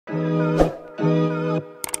Hey y'all,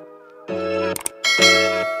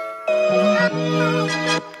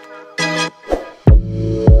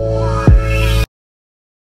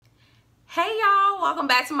 welcome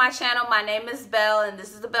back to my channel. My name is Belle and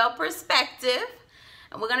this is the Belle Perspective.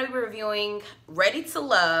 And we're going to be reviewing Ready to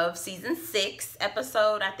Love season 6,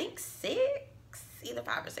 episode, I think 6, either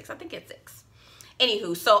 5 or 6, I think it's 6.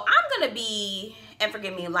 Anywho, so I'm going to be, and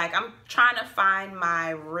forgive me, like I'm trying to find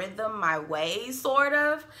my rhythm, my way, sort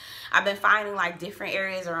of. I've been finding like different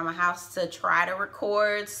areas around my house to try to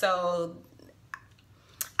record, so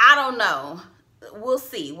I don't know. We'll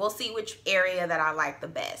see. We'll see which area that I like the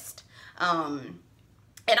best.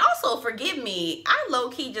 And also, forgive me, I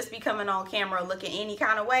low-key just be coming on camera looking any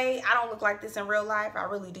kind of way. I don't look like this in real life. I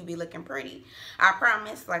really do be looking pretty. I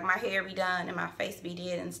promise. Like, my hair be done and my face be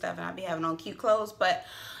did and stuff, and I be having on cute clothes. But,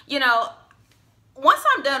 you know, once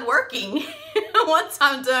I'm done working,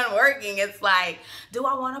 it's like, do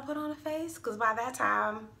I want to put on a face? Because by that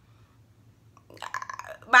time,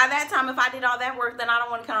 if I did all that work, then I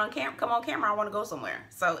don't want to come on camera. I want to go somewhere.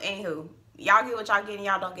 So, anywho. Y'all get what y'all get and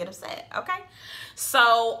y'all don't get upset, okay?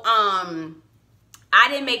 So, I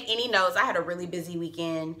didn't make any notes. I had a really busy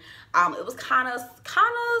weekend. It was kind of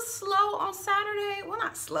slow on Saturday. Well,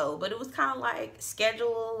 not slow, but it was kind of like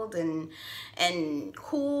scheduled and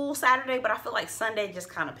cool Saturday. But I feel like Sunday just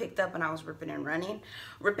kind of picked up and I was ripping and running.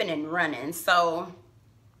 So,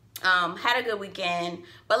 had a good weekend,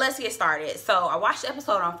 but let's get started. So, I watched the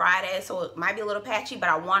episode on Friday, so it might be a little patchy, but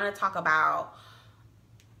I want to talk about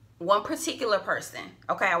one particular person.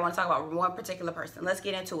 Okay, I want to talk about one particular person. Let's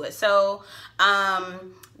get into it. So,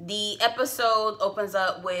 the episode opens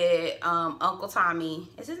up with Uncle Tommy.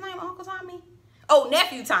 Is his name Uncle Tommy? Oh,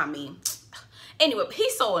 Nephew Tommy. Anyway,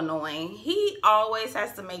 he's so annoying. He always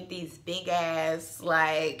has to make these big ass,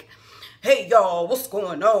 like, hey y'all, what's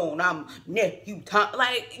going on? I'm Nephew Tommy.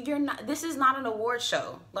 Like, you're not, this is not an award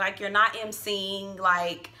show. Like, you're not emceeing,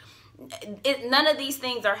 like, none of these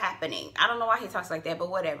things are happening. I don't know why he talks like that, but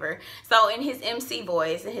whatever. So in his MC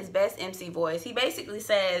voice, in his best MC voice, he basically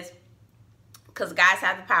says, because guys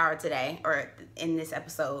have the power today, or in this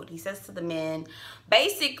episode, he says to the men,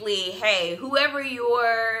 basically, hey, whoever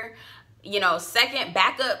your, you know, second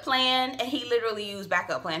backup plan, and he literally used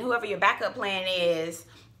backup plan, whoever your backup plan is,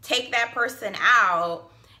 take that person out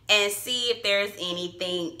and see if there's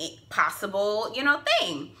anything possible, you know,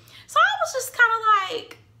 thing. So I was just kind of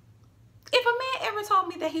like, if a man ever told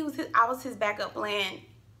me that I was his backup plan,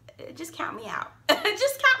 just count me out.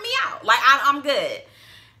 Just count me out. Like, I'm good.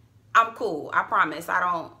 I'm cool. I promise.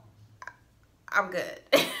 I'm good.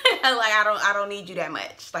 Like, I don't need you that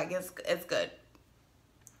much. Like, it's good.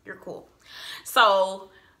 You're cool. So,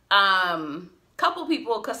 couple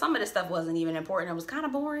people, because some of this stuff wasn't even important. It was kind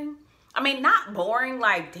of boring. I mean, not boring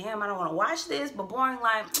like, damn, I don't want to watch this, but boring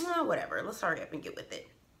like, whatever. Let's hurry up and get with it.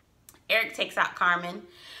 Eric takes out Carmen.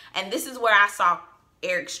 And this is where I saw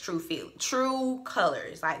Eric's true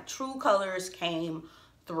colors. Like, true colors came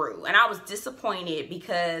through. And I was disappointed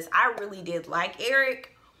because I really did like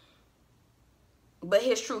Eric. But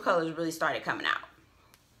his true colors really started coming out.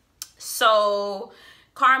 So,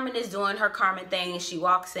 Carmen is doing her Carmen thing. She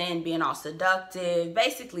walks in being all seductive.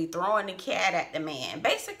 Basically throwing the cat at the man.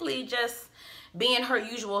 Basically just being her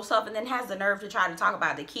usual self. And then has the nerve to try to talk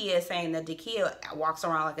about Dakia, saying that Dakia walks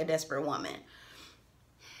around like a desperate woman.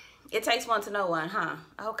 It takes one to know one, huh?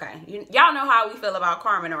 Okay. Y'all know how we feel about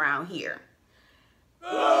Carmen around here.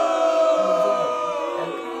 Okay.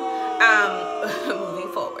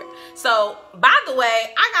 Moving forward. So, by the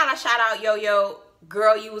way, I gotta shout out Yo-Yo.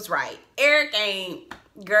 Girl, you was right. Eric ain't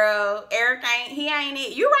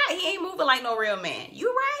it. You right. He ain't moving like no real man.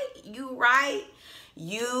 You right.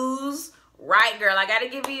 You's right, girl. I gotta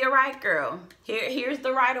give you your right, girl. Here's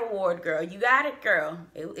the right award, girl. You got it, girl.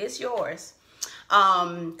 It's yours.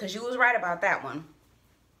 Because you was right about that one.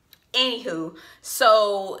 Anywho,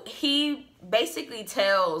 so he basically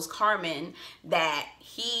tells Carmen that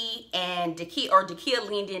he and Dakia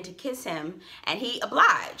leaned in to kiss him, and he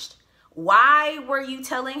obliged. Why were you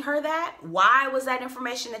telling her that? Why was that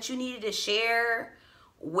information that you needed to share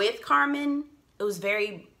with Carmen? It was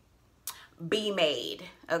very B-made,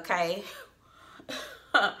 okay?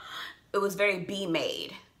 It was very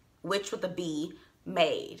B-made. Which with a B,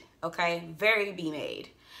 made, okay? Very B-made.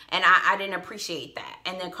 And I didn't appreciate that.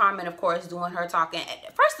 And then Carmen, of course, doing her talking.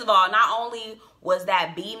 First of all, not only was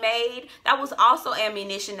that B-made, that was also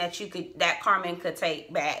ammunition that Carmen could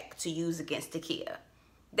take back to use against Dakia.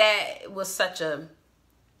 That was such a,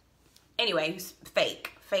 anyway,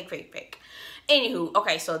 fake. Anywho,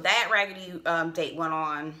 okay, so that raggedy date went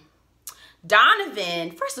on.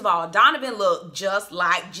 Donovan, first of all, Donovan looked just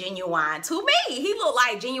like Genuine to me. He looked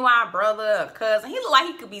like Genuine brother or cousin. He looked like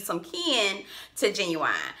he could be some kin to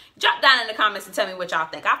Genuine. Drop down in the comments and tell me what y'all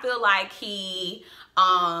think. I feel like he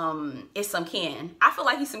is some kin. I feel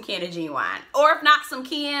like he's some kin to Genuine. Or if not some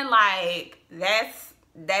kin, like that's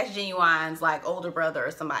Genuine's like older brother or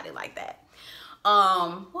somebody like that.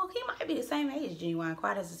 Well, he might be the same age as Genuine,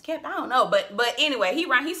 quiet as it's kept. I don't know, but anyway,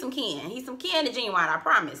 he's some kin. He's some kin to Genuine, I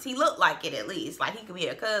promise. He looked like it at least, like he could be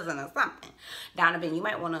a cousin or something. Donovan, you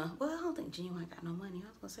might want to. Well, I don't think Genuine got no money. I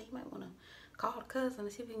was gonna say you might want to call the cousin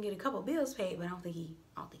and see if we can get a couple bills paid, but I don't think he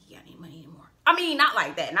got any money anymore. I mean, not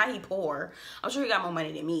like that. Not he poor. I'm sure he got more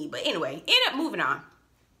money than me. But anyway, end up moving on.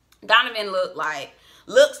 Donovan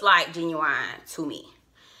looks like Genuine to me,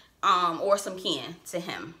 or some kin to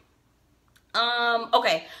him.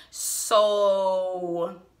 Okay,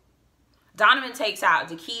 so Donovan takes out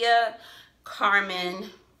Dakia, Carmen,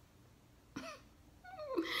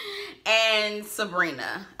 and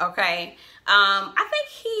Sabrina, okay? I think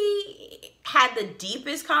he had the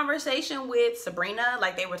deepest conversation with Sabrina,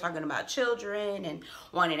 like they were talking about children and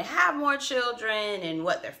wanting to have more children and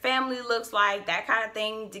what their family looks like, that kind of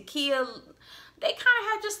thing. Dakia, they kind of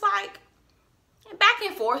had just like back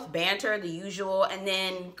and forth banter, the usual. And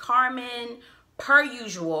then Carmen, per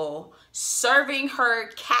usual, serving her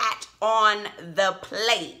cat on the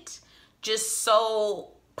plate, just so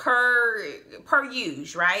per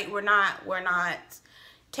use, right? We're not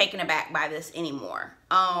taken aback by this anymore.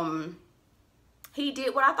 He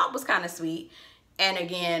did what I thought was kind of sweet. And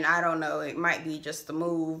again, I don't know, it might be just a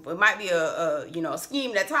move, it might be a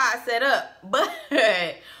scheme that Todd set up,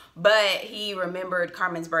 but he remembered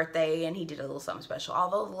Carmen's birthday and he did a little something special.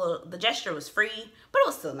 Although the gesture was free, but it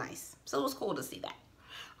was still nice. So it was cool to see that.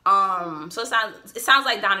 So it sounds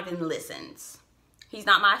like Donovan listens. He's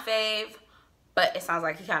not my fave, but it sounds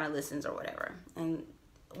like he kind of listens or whatever. And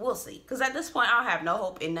we'll see. Because at this point, I don't have no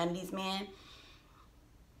hope in none of these men.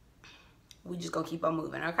 We just gonna keep on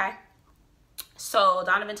moving, okay? So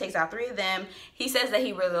Donovan takes out 3 of them. He says that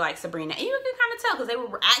he really likes Sabrina. And you can kind of tell because they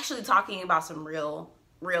were actually talking about some real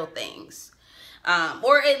things,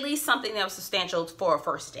 or at least something that was substantial for a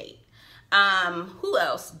first date. Who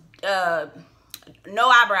else? No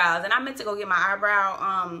eyebrows, and I meant to go get my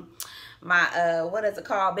eyebrow, what is it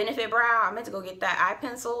called, benefit brow. I meant to go get that eye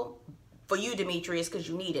pencil for you, Demetrius, because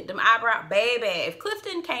you need it. Them eyebrow, baby, if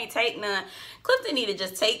Clifton can't take none, Clifton need to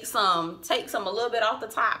just take some a little bit off the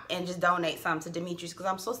top and just donate some to Demetrius, because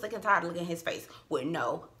I'm so sick and tired of looking at his face with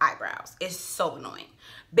no eyebrows. It's so annoying.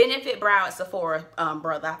 Benefit brow at Sephora,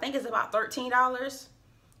 brother, I think it's about $13,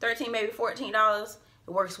 $13 maybe $14.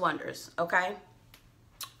 It works wonders, okay?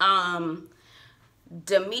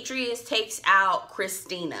 Demetrius takes out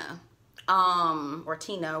Christina, or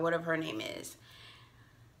Tina, whatever her name is.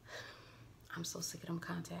 I'm so sick of them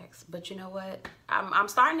contacts, but you know what? I'm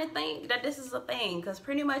starting to think that this is a thing, because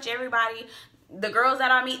pretty much everybody, the girls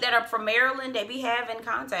that I meet that are from Maryland, they be having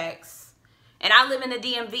contacts. And I live in the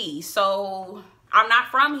DMV, so I'm not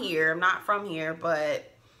from here,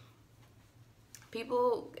 but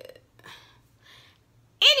people,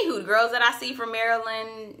 anywho, the girls that I see from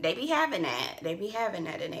Maryland, they be having that. They be having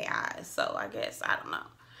that in their eyes. So I guess, I don't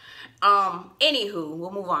know. Anywho,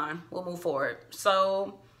 we'll move on. We'll move forward.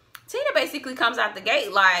 So Tina basically comes out the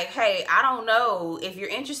gate like, hey, I don't know if you're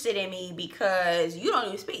interested in me because you don't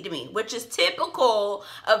even speak to me, which is typical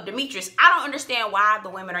of Demetrius. I don't understand why the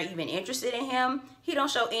women are even interested in him. He don't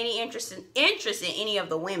show any interest in any of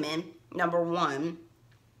the women, number one.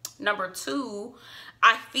 Number two,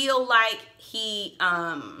 I feel like he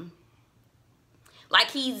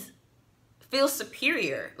feels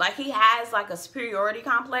superior, like he has like a superiority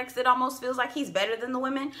complex. It almost feels like he's better than the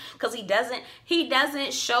women, because he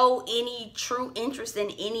doesn't show any true interest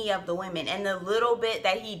in any of the women, and the little bit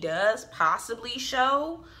that he does possibly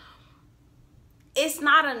show, it's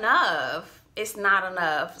not enough. It's not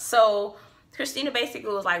enough. So Christina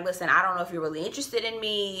basically was like, listen, I don't know if you're really interested in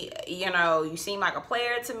me, you seem like a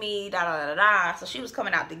player to me, da da da da. So she was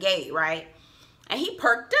coming out the gate, right? And he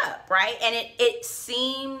perked up, right? And it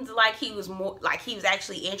seemed like he was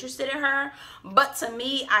actually interested in her. But to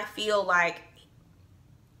me, I feel like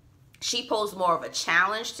she posed more of a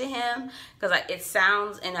challenge to him, because it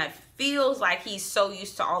sounds and it feels like he's so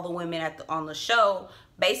used to all the women on the show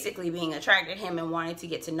basically being attracted to him and wanting to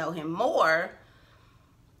get to know him more.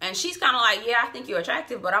 And she's kind of like, yeah, I think you're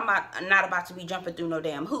attractive, but I'm not about to be jumping through no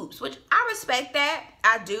damn hoops, which I respect that.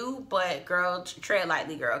 I do, but girl, tread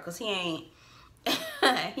lightly, girl, because he ain't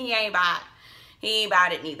he ain't about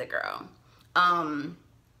it neither, girl.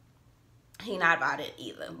 He not about it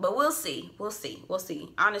either. But we'll see. We'll see. We'll see.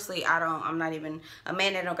 Honestly, I'm not even a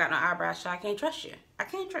man that don't got no eyebrows, so I can't trust you. I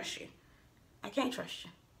can't trust you. I can't trust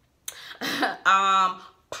you.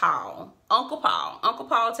 Paul. Uncle Paul. Uncle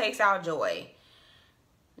Paul takes out Joy.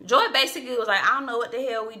 Joy basically was like, I don't know what the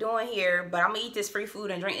hell we doing here, but I'm gonna eat this free food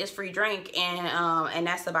and drink this free drink, and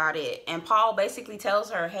that's about it. And Paul basically tells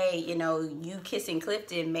her, hey, you know, you kissing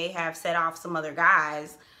Clifton may have set off some other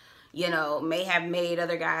guys, you know, may have made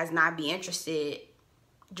other guys not be interested.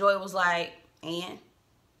 Joy was like, and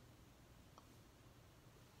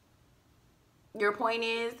your point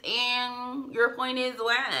is, and your point is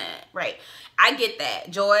what? Right. I get that.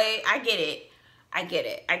 Joy, I get it. I get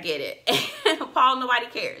it. I get it. Paul, nobody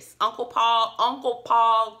cares. Uncle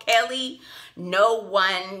Paul, Kelly, no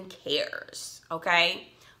one cares. Okay?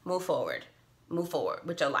 Move forward. Move forward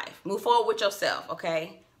with your life. Move forward with yourself.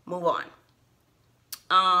 Okay? Move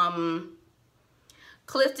on.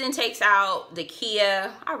 Clifton takes out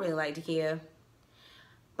Dakia. I really like Dakia.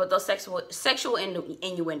 But those sexual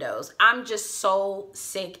innuendos. I'm just so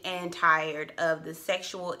sick and tired of the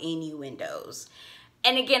sexual innuendos.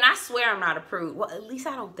 And again, I swear I'm not a prude. Well, at least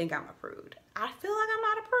I don't think I'm a prude. I feel like I'm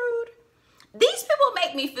not a prude. These people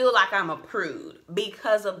make me feel like I'm a prude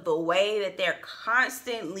because of the way that they're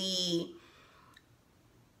constantly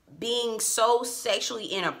being so sexually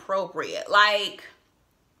inappropriate. Like,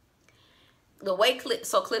 the way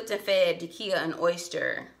Clifton fed Dakia an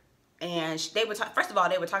oyster, and they were first of all,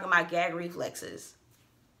 they were talking about gag reflexes.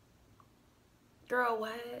 Girl,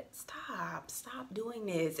 what? Stop doing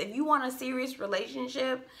this. If you want a serious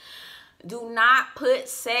relationship, do not put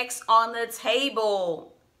sex on the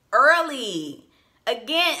table early.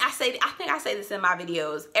 Again, I think I say this in my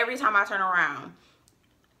videos every time I turn around.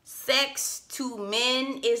 Sex to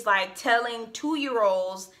men is like telling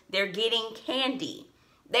 2-year-olds they're getting candy.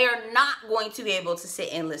 They are not going to be able to sit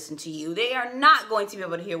and listen to you. They are not going to be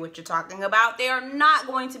able to hear what you're talking about. They are not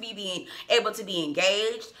going to be able to be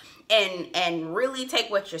engaged and really take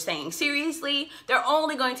what you're saying seriously. They're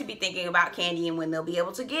only going to be thinking about candy and when they'll be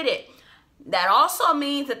able to get it. That also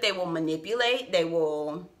means that they will manipulate. They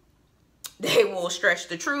will stretch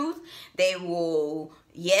the truth. They will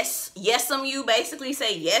yes you, basically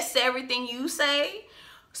say yes to everything you say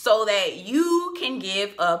so that you can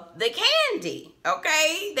give up the candy.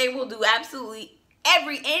 Okay? They will do absolutely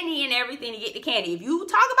any and everything to get the candy. If you talk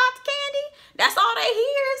about the candy, that's all they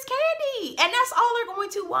hear is candy. And that's all they're going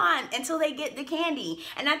to want until they get the candy.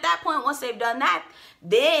 And at that point, once they've done that,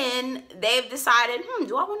 then they've decided,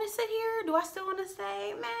 do I want to sit here? Do I still want to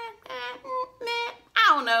stay? I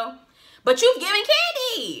don't know. But you've given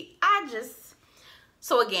candy.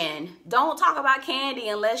 So again, don't talk about candy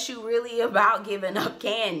unless you really about giving up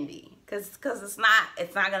candy. Because it's not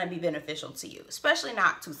going to be beneficial to you, especially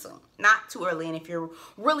not too soon, not too early, and if you're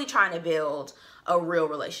really trying to build a real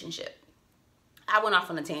relationship. I went off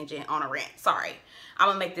on a tangent on a rant. Sorry.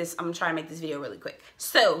 I'm going to try to make this video really quick.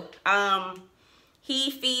 So,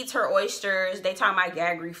 he feeds her oysters. They talking about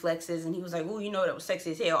gag reflexes, and he was like, "Ooh, you know that was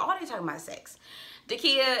sexy as hell." All they talking about sex.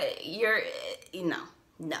 Dakia,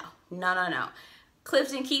 no.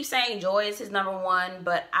 Clifton keeps saying Joy is his #1,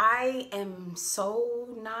 but I am so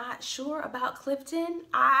not sure about Clifton.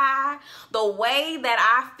 The way that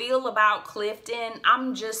I feel about Clifton,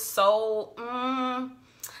 I'm just so,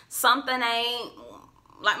 something ain't,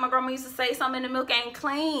 like my grandma used to say, something in the milk ain't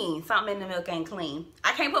clean. Something in the milk ain't clean.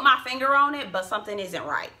 I can't put my finger on it, but something isn't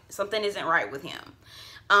right. Something isn't right with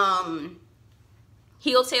him.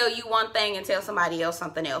 He'll tell you one thing and tell somebody else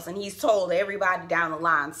something else. And he's told everybody down the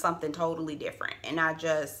line something totally different. And I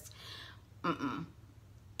just,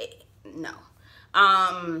 no.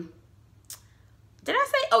 Did I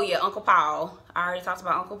say, oh yeah, Uncle Paul. I already talked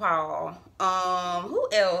about Uncle Paul. Who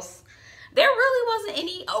else? There really wasn't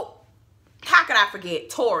any, how could I forget?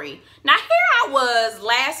 Tori. Now here I was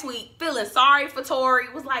last week feeling sorry for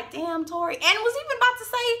Tori. Was like, damn, Tori. And was even about to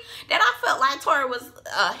say that I felt like Tori was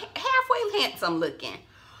halfway handsome looking.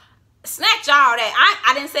 Snatch all that.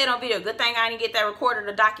 I didn't say it on video. Good thing I didn't get that recorded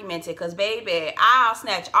or documented, because baby, I'll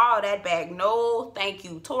snatch all that back. No, thank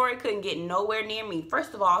you. Tori couldn't get nowhere near me.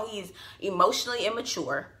 First of all, he's emotionally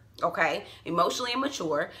immature. Okay, emotionally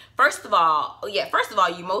immature. First of all, you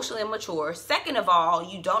emotionally immature. Second of all,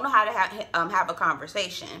 you don't know how to have a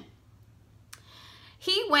conversation.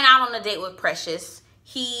 He went out on a date with Precious.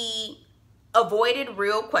 He avoided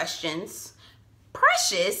real questions.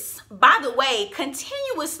 Precious, by the way,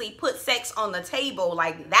 continuously put sex on the table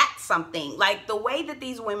like that's something. Like, the way that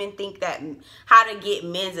these women think that how to get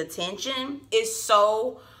men's attention is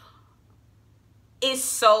so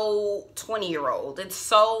 20-year-old. It's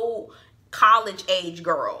so college age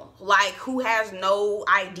girl, like who has no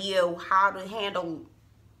idea how to handle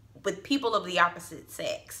with people of the opposite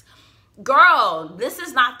sex. Girl, this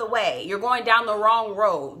is not the way. You're going down the wrong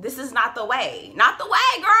road. This is not the way. Not the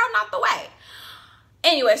way, girl, not the way.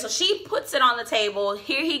 Anyway, so she puts it on the table.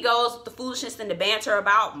 Here he goes with the foolishness and the banter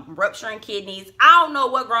about rupturing kidneys. I don't know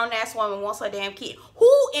what grown-ass woman wants her damn kid.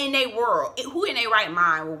 Who in their world, who in their right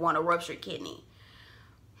mind would want a ruptured kidney?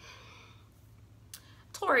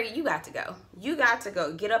 Tori, you got to go. You got to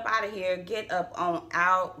go. Get up out of here. Get up on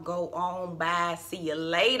out. Go on. Bye. See you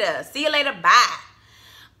later. See you later. Bye.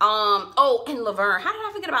 Oh, and Laverne. How did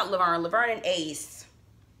I forget about Laverne? Laverne and Ace.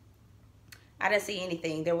 I didn't see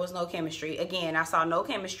anything. There was no chemistry. Again, I saw no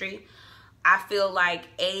chemistry. I feel like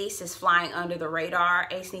Ace is flying under the radar.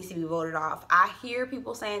 Ace needs to be voted off. I hear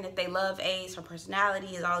people saying that they love Ace. Her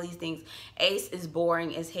personality is all these things. Ace is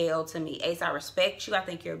boring as hell to me. Ace, I respect you. I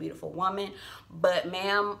think you're a beautiful woman. But,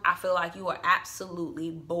 ma'am, I feel like you are absolutely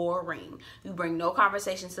boring. You bring no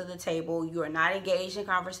conversation to the table. You are not engaged in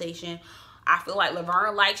conversation. I feel like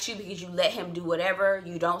Laverne likes you because you let him do whatever.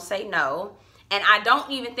 You don't say no. And I don't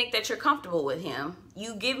even think that you're comfortable with him.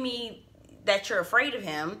 You give me that you're afraid of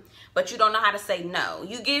him, but you don't know how to say no.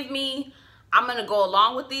 You give me, I'm going to go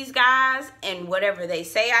along with these guys, and whatever they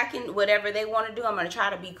say whatever they want to do, I'm going to try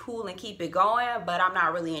to be cool and keep it going, but I'm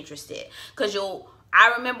not really interested. Because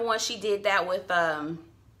I remember when she did that with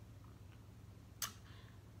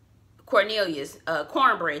Cornelius,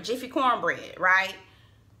 Cornbread, Jiffy Cornbread, right?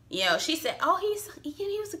 You know, she said, oh,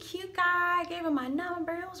 he was a cute guy. I gave him my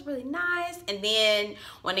number. It was really nice. And then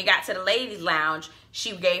when they got to the ladies' lounge,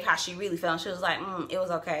 she gave how she really felt. She was like, it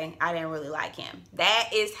was okay. I didn't really like him. That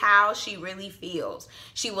is how she really feels.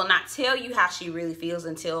 She will not tell you how she really feels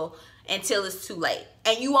until it's too late.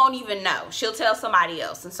 And you won't even know. She'll tell somebody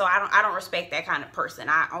else. And so I don't respect that kind of person.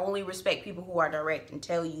 I only respect people who are direct and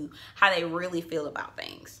tell you how they really feel about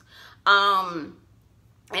things. And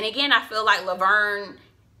again, I feel like Laverne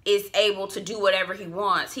is able to do whatever he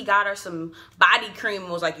wants. He got her some body cream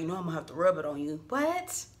and was like, you know, I'm gonna have to rub it on you.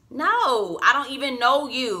 What? No, I don't even know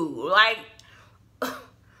you. Like, and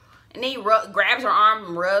then he grabs her arm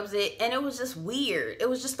and rubs it, and it was just weird. It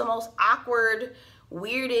was just the most awkward,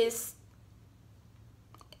 weirdest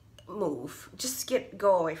move. Just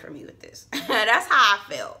go away from me with this. That's how I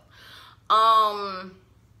felt.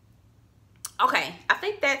 Okay, I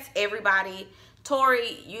think that's everybody.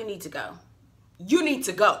 Tori, you need to go. You need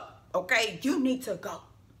to go, okay? You need to go.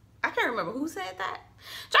 I can't remember who said that.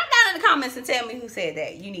 Drop down in the comments and tell me who said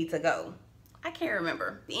that. You need to go. I can't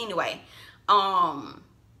remember. But anyway, what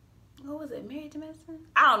was it? Married to Medicine?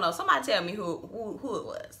 I don't know. Somebody tell me who it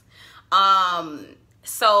was.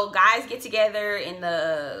 So guys get together in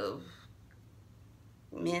the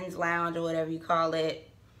men's lounge or whatever you call it.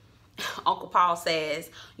 Uncle Paul says,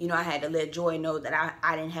 you know, I had to let Joy know that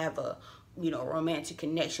I didn't have a, you know, romantic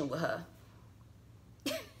connection with her.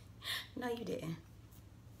 No, you didn't.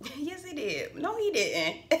 Yes, he did. No, he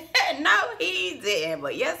didn't. No, he didn't.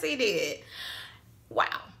 But yes, he did.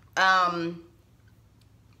 Wow.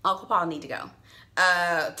 Uncle Paul need to go.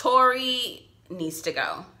 Tori needs to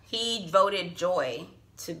go. He voted Joy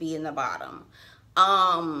to be in the bottom.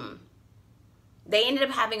 They ended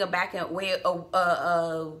up having a back and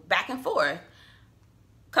forth.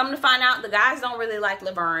 Come to find out, the guys don't really like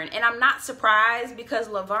Laverne, and I'm not surprised because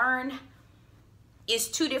Laverne is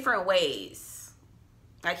two different ways.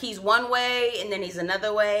 Like, he's one way and then he's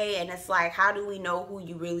another way, and it's like, how do we know who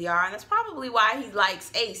you really are? And that's probably why he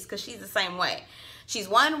likes Ace, because she's the same way. She's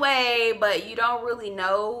one way, but you don't really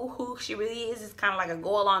know who she really is. It's kind of like a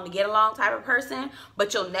go along to get along type of person,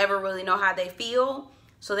 but you'll never really know how they feel.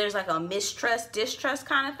 So there's like a mistrust, distrust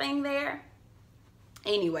kind of thing there.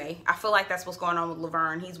 Anyway, I feel like that's what's going on with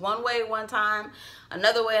Laverne. He's one way one time,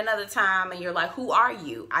 another way another time, and you're like, who are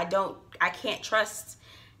you? I can't trust,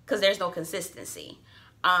 because there's no consistency.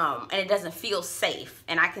 And it doesn't feel safe,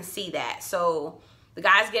 and I can see that. So the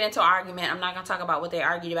guys get into an argument. I'm not going to talk about what they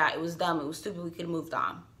argued about. It was dumb. It was stupid. We could have moved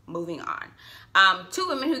on. Moving on. Two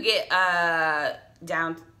women who get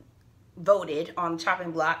voted on the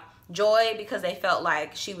chopping block. Joy, because they felt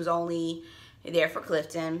like she was only there for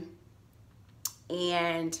Clifton.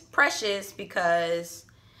 And Precious, because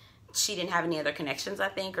she didn't have any other connections, I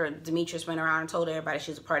think, or Demetrius went around and told everybody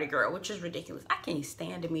she's a party girl, which is ridiculous. I can't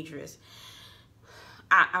stand Demetrius.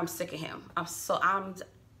 I'm sick of him. I'm tired.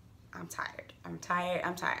 I'm tired.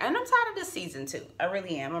 And I'm tired of this season too. I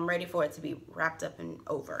really am. I'm ready for it to be wrapped up and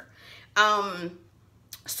over.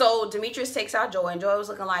 So Demetrius takes out Joy, and Joy was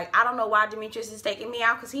looking like, I don't know why Demetrius is taking me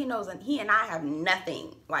out, because he knows that he and I have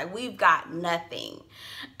nothing. Like, we've got nothing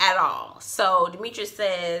at all. So Demetrius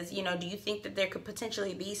says, you know, do you think that there could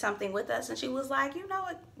potentially be something with us? And she was like, you know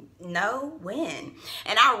what? No, when?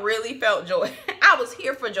 And I really felt Joy. I was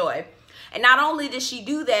here for Joy. And not only did she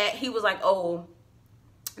do that, he was like, oh,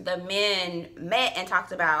 the men met and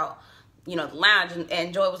talked about, you know, the lounge,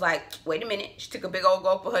 and Joy was like, wait a minute. She took a big old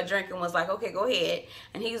gulp of her drink and was like, okay, go ahead.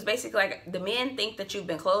 And he was basically like, the men think that you've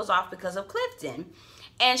been closed off because of Clifton.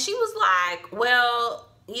 And she was like, well,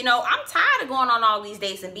 you know, I'm tired of going on all these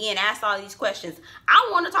dates and being asked all these questions. I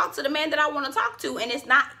want to talk to the man that I want to talk to, and it's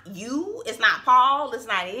not you, it's not Paul, it's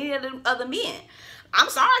not any of the other men. I'm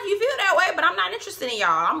sorry if you feel that way, but I'm not interested in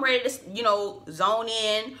y'all. I'm ready to, you know, zone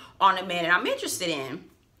in on a man that I'm interested in.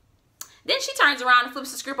 Then she turns around and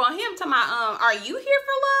flips the script on him to my, are you here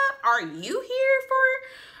for love? Are you here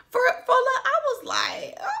for love? I was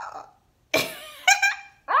like,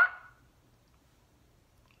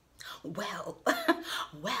 oh.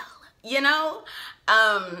 well, you know,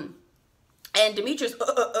 and Demetrius,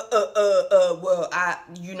 well,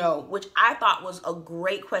 you know, which I thought was a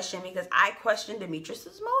great question, because I questioned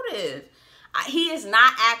Demetrius's motive. He is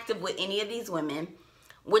not active with any of these women,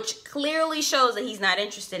 which clearly shows that he's not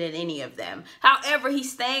interested in any of them. However,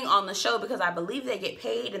 he's staying on the show because I believe they get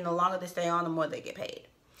paid, and the longer they stay on, the more they get paid.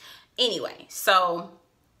 Anyway, so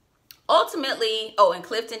ultimately, oh, and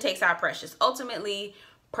Clifton takes out Precious. Ultimately,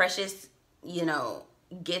 Precious, you know,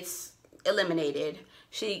 gets eliminated.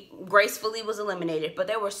 She gracefully was eliminated, but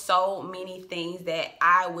there were so many things that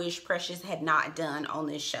I wish Precious had not done on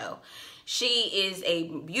this show. She is a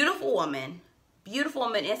beautiful woman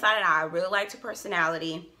inside and out. I really liked her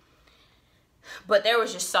personality, but there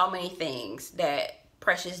was just so many things that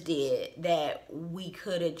Precious did that we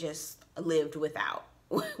could have just lived without.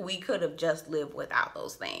 We could have just lived without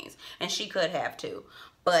those things, and she could have too.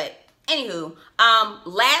 But anywho,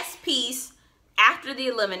 last piece, after the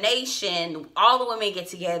elimination, all the women get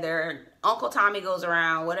together. Uncle Tommy goes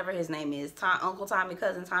around, whatever his name is, Uncle Tommy,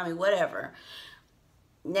 Cousin Tommy, whatever,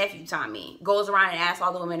 Nephew Tommy, goes around and asks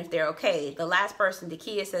all the women if they're okay. The last person,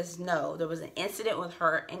 Dakia, says no. There was an incident with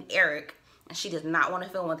her and Eric, and she does not want to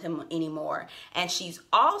film with him anymore. And she's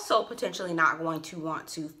also potentially not going to want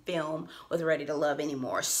to film with Ready to Love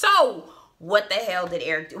anymore. So what the hell did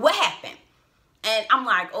Eric do? What happened? And I'm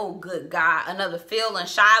like, oh, good God, another Phil and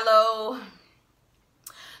Shiloh.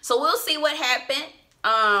 So we'll see what happened.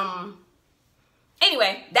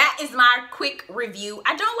 Anyway, that is my quick review.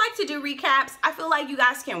 I don't like to do recaps. I feel like you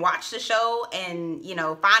guys can watch the show and, you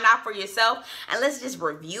know, find out for yourself. And let's just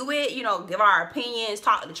review it, you know, give our opinions,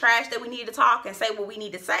 talk the trash that we need to talk, and say what we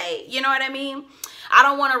need to say. You know what I mean? I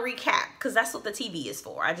don't want to recap, because that's what the TV is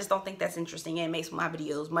for. I just don't think that's interesting, and it makes my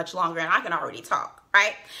videos much longer, and I can already talk,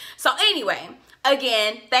 right? So anyway,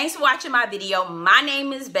 again, thanks for watching my video. My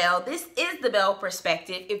name is Belle. This is the Belle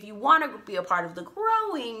Perspective. If you want to be a part of the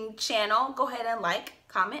growing channel, go ahead and like,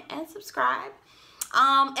 comment, and subscribe.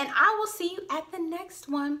 And I will see you at the next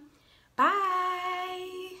one.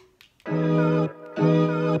 Bye.